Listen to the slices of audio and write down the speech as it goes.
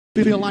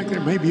Feel like there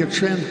may be a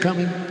trend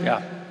coming?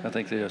 Yeah, I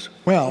think there is.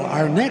 Well,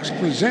 our next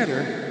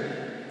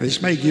presenter,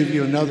 this may give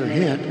you another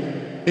hint,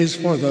 is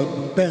for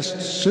the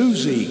Best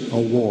Susie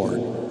Award.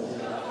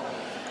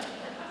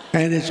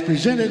 And it's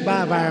presented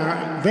by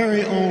our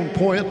very own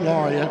poet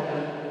laureate,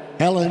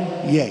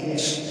 Helen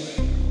Yates.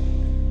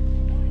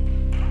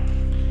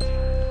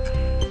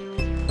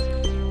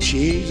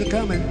 She's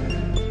a-coming.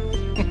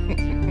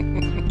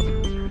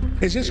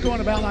 Is this going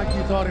about like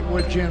you thought it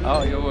would, Jim?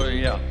 Oh,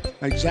 yeah.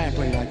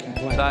 Exactly like you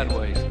planned.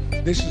 Sideways.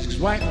 This is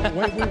right the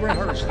way we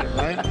rehearsed it,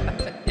 right?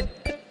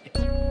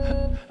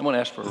 I'm going to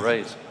ask for a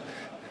raise.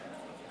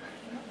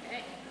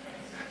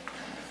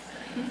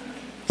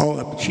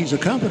 Oh, she's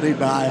accompanied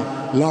by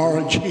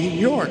Laura Jean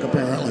York,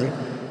 apparently.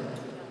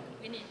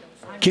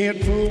 Can't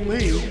fool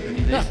me.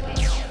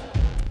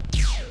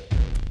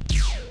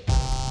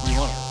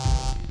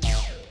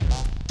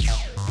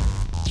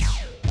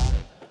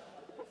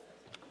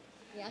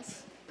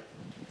 Yes?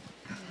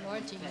 Laura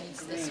Jean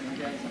needs this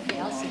one. Okay,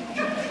 I'll see.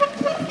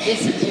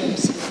 This is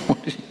yours.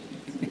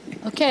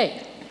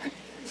 Okay.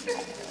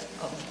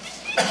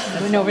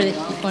 Going over the,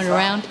 going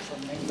around.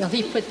 Well,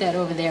 he put that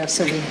over there,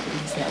 so we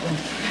use that one.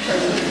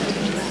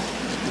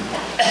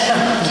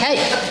 Okay.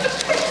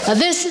 Now,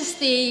 this is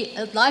the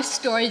life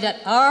story that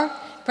our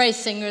praise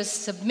singers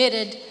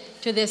submitted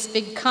to this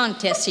big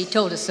contest he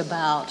told us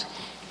about.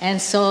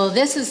 And so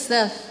this is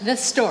the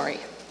story.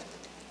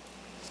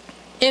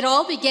 It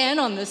all began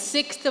on the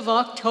 6th of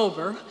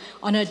October,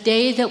 on a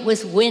day that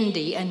was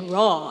windy and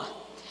raw,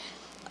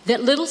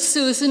 that little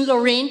Susan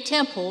Lorraine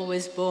Temple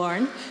was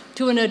born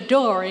to an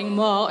adoring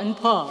Ma and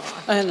Pa.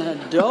 An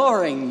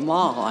adoring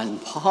Ma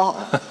and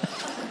Pa.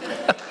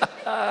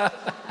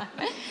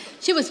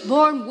 She was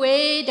born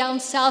way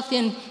down south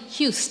in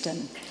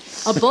Houston.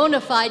 A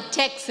bona fide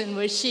Texan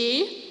was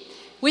she.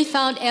 We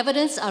found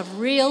evidence of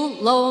real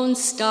Lone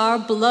Star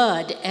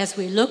blood as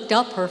we looked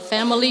up her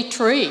family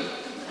tree.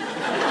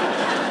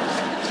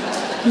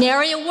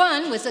 Nary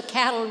one was a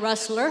cattle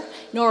rustler,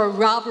 nor a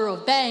robber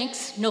of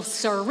banks. No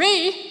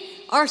siree.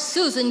 Our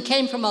Susan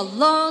came from a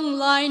long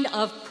line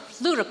of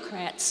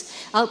plutocrats,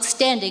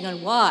 outstanding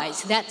and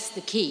wise. That's the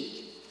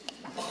key.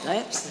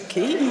 That's the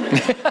key.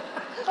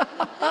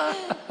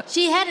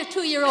 She had a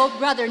 2-year-old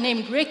brother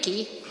named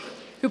Ricky,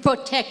 who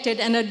protected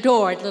and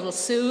adored little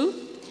Sue.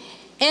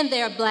 And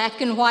their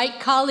black and white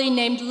collie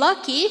named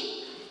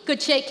Lucky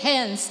could shake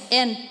hands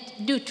and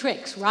do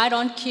tricks right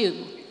on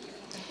cue.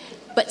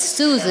 But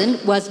Susan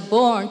was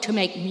born to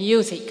make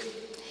music.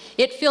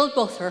 It filled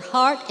both her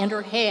heart and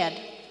her head.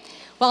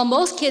 While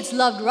most kids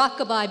loved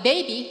Rockabye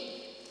Baby,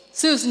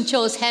 Susan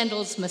chose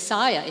Handel's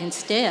Messiah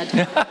instead.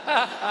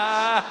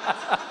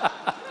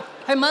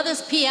 Her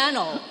mother's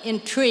piano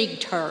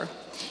intrigued her.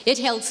 It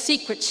held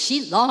secrets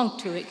she longed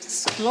to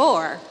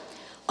explore.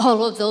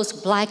 All of those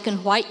black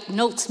and white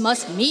notes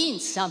must mean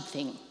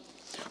something.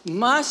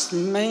 Must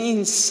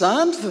mean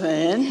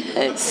something.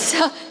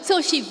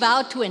 So she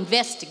vowed to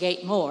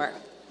investigate more.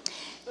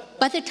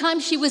 By the time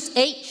she was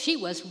 8, she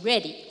was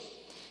ready.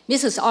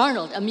 Mrs.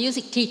 Arnold, a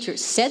music teacher,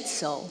 said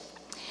so.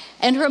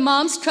 And her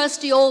mom's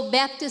trusty old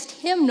Baptist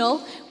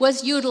hymnal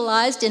was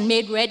utilized and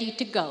made ready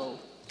to go.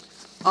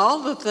 All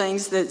the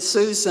things that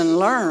Susan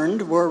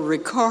learned were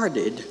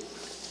recorded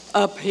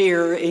up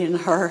here in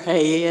her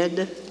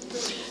head.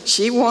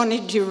 She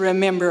wanted to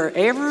remember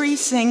every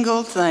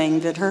single thing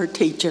that her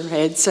teacher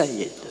had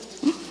said.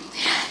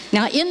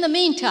 Now, in the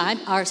meantime,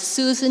 our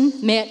Susan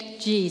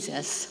met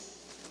Jesus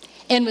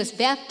and was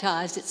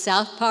baptized at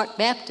South Park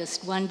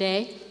Baptist one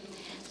day.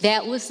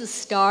 That was the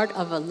start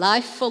of a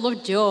life full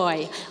of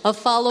joy, of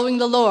following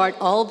the Lord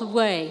all the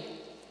way.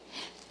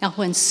 Now,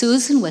 when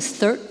Susan was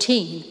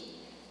 13,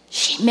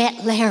 she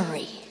met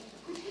Larry,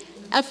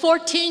 a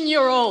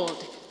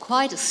 14-year-old,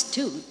 quite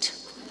astute.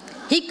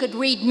 He could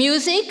read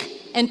music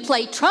and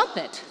play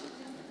trumpet.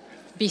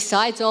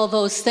 Besides all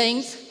those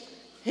things,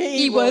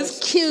 he was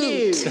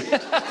cute.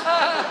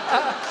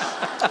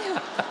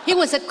 He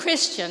was a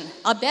Christian,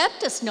 a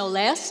Baptist no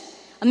less,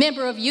 a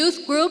member of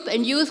youth group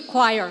and youth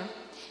choir.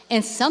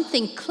 And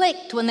something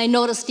clicked when they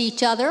noticed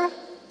each other.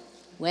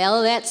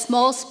 Well, that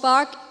small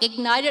spark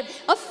ignited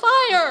a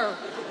fire.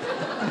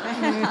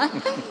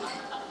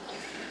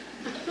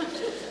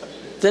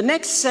 The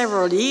next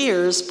several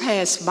years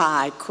passed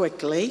by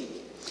quickly,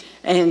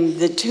 and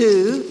the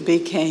two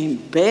became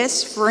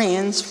best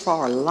friends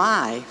for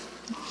life.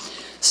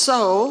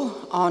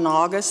 So, on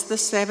August the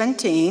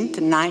 17th,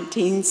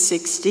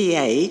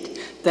 1968,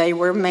 they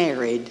were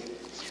married.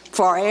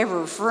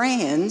 Forever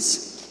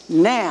friends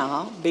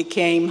now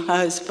became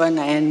husband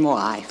and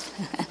wife.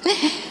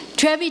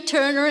 Trevi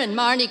Turner and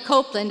Marnie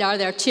Copeland are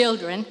their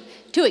children,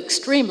 2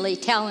 extremely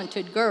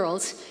talented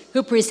girls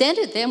who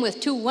presented them with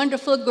 2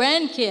 wonderful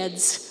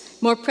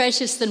grandkids, more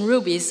precious than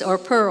rubies or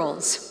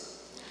pearls.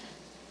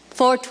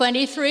 For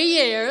 23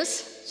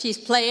 years, she's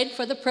played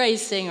for the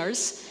praise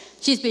singers.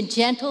 She's been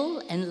gentle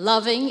and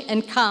loving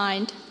and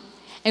kind.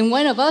 And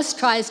one of us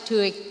tries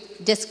to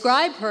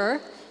describe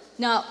her,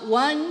 not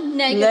one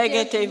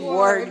negative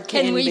word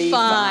can we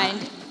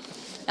find.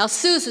 Now,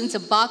 Susan's a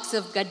box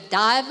of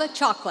Godiva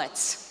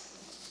chocolates.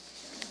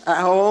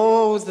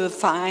 Oh, the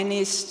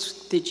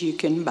finest that you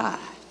can buy.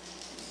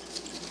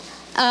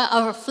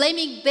 Or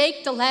flaming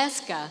baked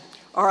Alaska.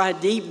 Or a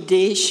deep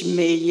dish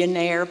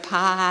millionaire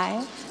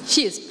pie.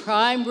 She is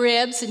prime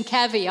ribs and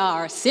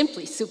caviar,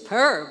 simply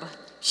superb.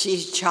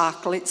 She's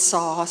chocolate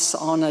sauce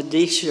on a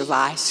dish of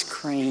ice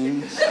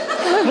cream.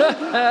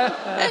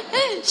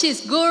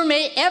 She's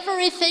gourmet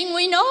everything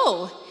we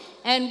know,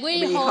 and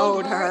we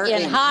hold her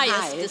in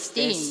highest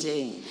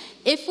esteem.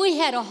 If we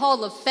had a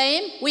Hall of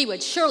Fame, we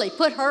would surely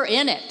put her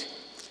in it.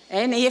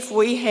 And if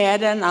we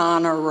had an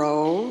honor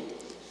roll,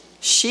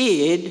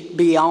 she'd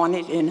be on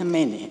it in a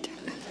minute.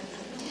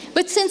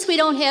 But since we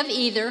don't have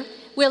either,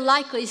 we'll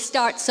likely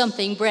start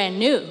something brand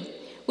new.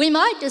 We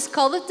might just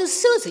call it the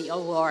Susie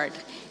Award,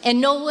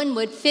 and no one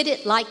would fit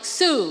it like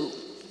Sue.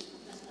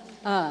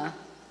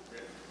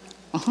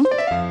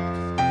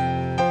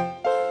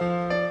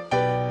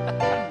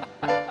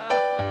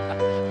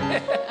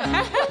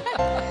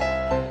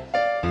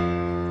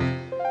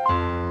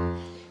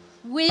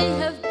 We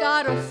have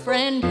got a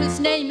friend whose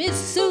name is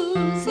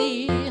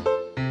Susie.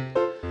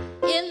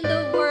 In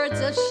the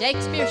words of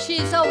Shakespeare,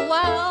 she's a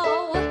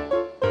wow.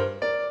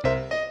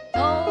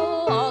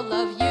 Though all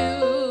of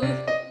you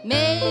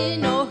may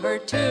know her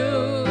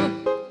too,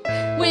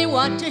 we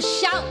want to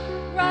shout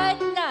right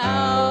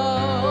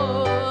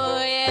now.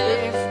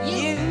 If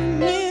you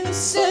knew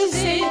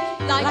Susie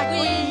like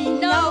we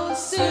know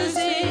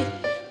Susie,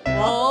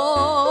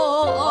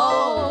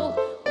 oh,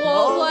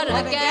 what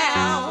a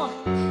gal.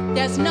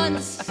 There's none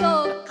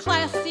so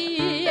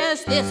classy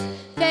as this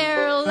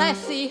fair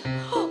lassie.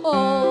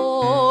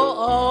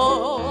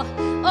 Oh,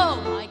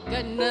 my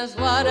goodness,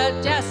 what a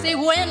Jessie.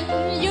 When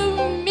you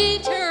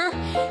meet her,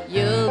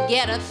 you'll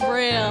get a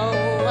thrill.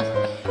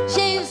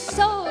 She's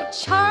so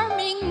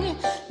charming,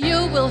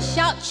 you will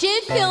shout she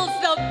fills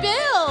the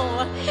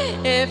bill.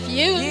 If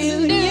you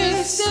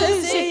knew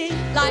Susie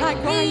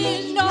like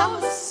we know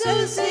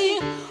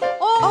Susie,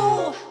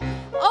 oh,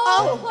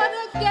 what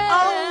a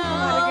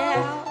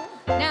gal.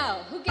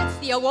 Now, who gets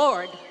the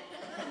award?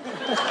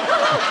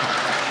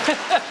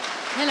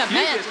 And a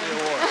man.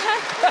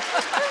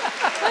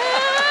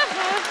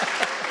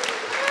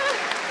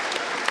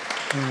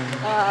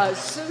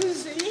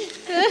 Susie.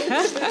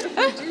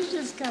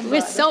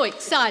 We're so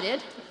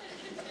excited.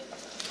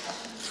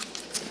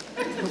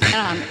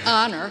 And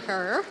honor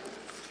her,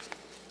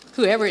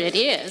 whoever it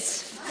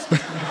is.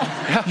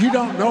 You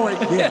don't know it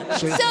yet,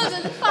 see?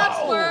 Susan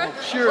Foxworth.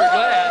 Sure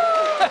glad.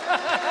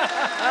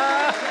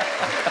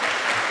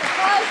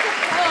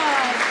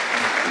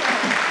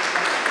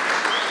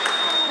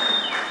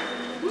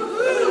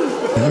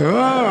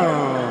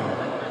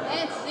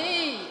 Let's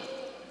see.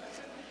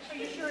 Are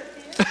you sure it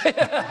fits?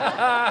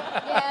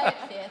 Yeah, it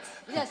fits.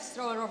 Just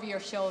throw it over your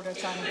shoulder,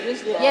 son.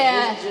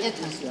 Yeah, it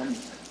fits.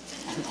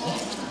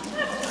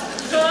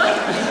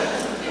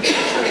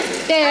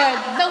 There,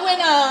 the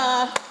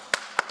winner.